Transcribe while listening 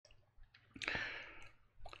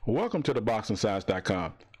Welcome to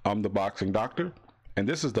theboxingscience.com. I'm the Boxing Doctor, and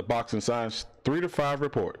this is the Boxing Science 3 to 5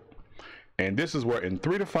 report. And this is where in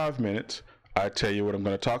 3 to 5 minutes, I tell you what I'm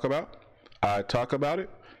going to talk about, I talk about it,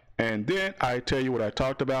 and then I tell you what I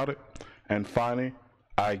talked about it, and finally,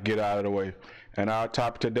 I get out of the way. And our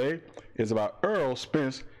topic today is about Errol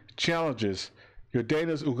Spence challenges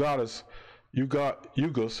Yourdenis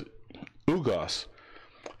Ugas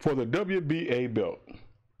for the WBA belt.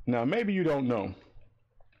 Now, maybe you don't know.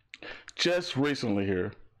 Just recently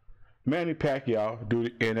here, Manny Pacquiao, due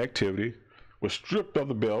to inactivity, was stripped of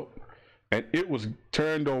the belt, and it was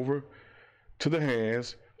turned over to the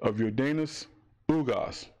hands of Yourdenis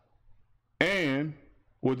Ugas. And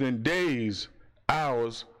within days,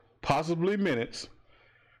 hours, possibly minutes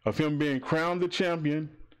of him being crowned the champion,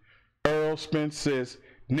 Errol Spence says,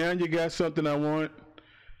 "Now you got something I want,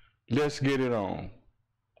 let's get it on."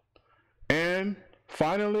 And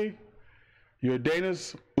finally,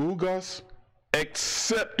 Yourdenis Ugas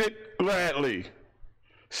accepted gladly,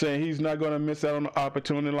 saying he's not going to miss out on an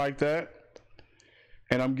opportunity like that.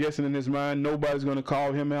 And I'm guessing in his mind, nobody's going to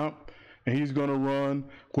call him out, and he's going to run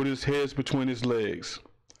with his head between his legs.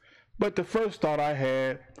 But the first thought I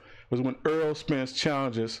had was when Errol Spence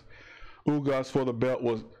challenges Ugas for the belt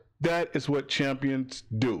was, that is what champions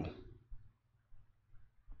do.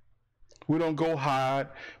 We don't go hide.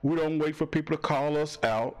 We don't wait for people to call us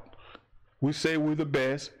out. We say we're the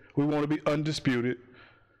best. We want to be undisputed.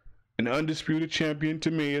 An undisputed champion to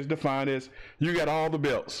me is defined as you got all the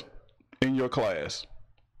belts in your class.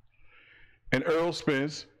 And Errol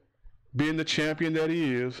Spence, being the champion that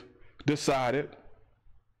he is, decided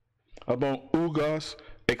upon Ugas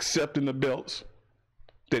accepting the belts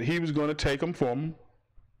that he was going to take them from him.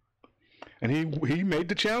 And he made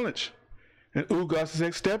the challenge. And Ugas has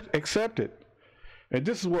accepted. And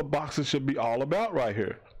this is what boxing should be all about right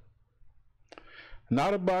here.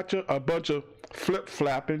 Not a bunch of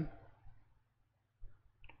flip-flapping,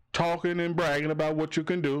 talking and bragging about what you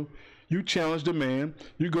can do. You challenge the man.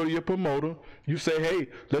 You go to your promoter. You say, hey,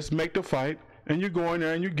 let's make the fight. And you go in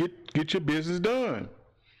there and you get your business done.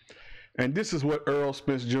 And this is what Errol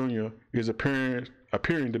Spence Jr. is appearing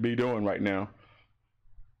to be doing right now.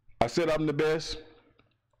 I said I'm the best.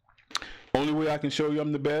 Only way I can show you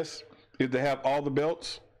I'm the best is to have all the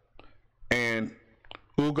belts. And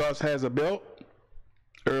Ugas has a belt.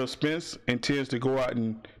 Errol Spence intends to go out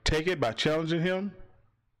and take it by challenging him.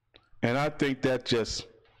 And I think that's just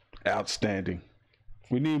outstanding.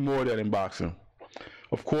 We need more of that in boxing.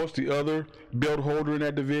 Of course, the other belt holder in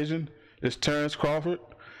that division is Terrence Crawford.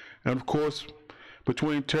 And of course,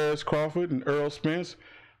 between Terrence Crawford and Errol Spence,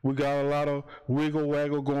 we got a lot of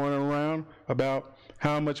wiggle-waggle going around about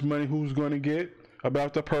how much money who's going to get,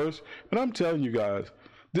 about the purse. And I'm telling you guys,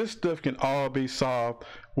 this stuff can all be solved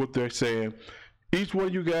with their saying, each one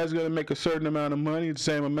of you guys is going to make a certain amount of money, the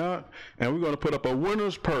same amount, and we're going to put up a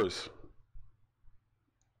winner's purse.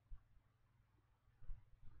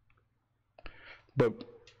 But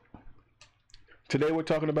today we're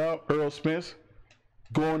talking about Errol Spence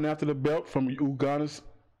going after the belt from Yourdenis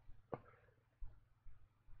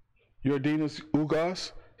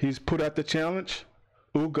Ugas. He's put out the challenge.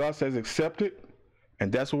 Ugas has accepted,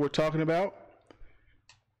 and that's what we're talking about.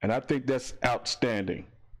 And I think that's outstanding.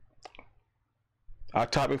 Our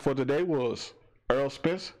topic for today was Errol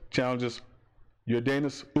Spence challenges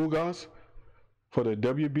Yourdenis Ugas for the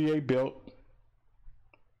WBA belt.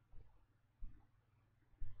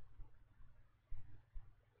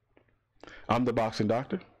 I'm the Boxing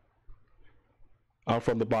Doctor. I'm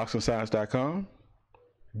from theboxingscience.com,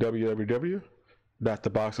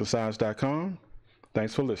 www.theboxingscience.com.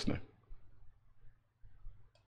 Thanks for listening.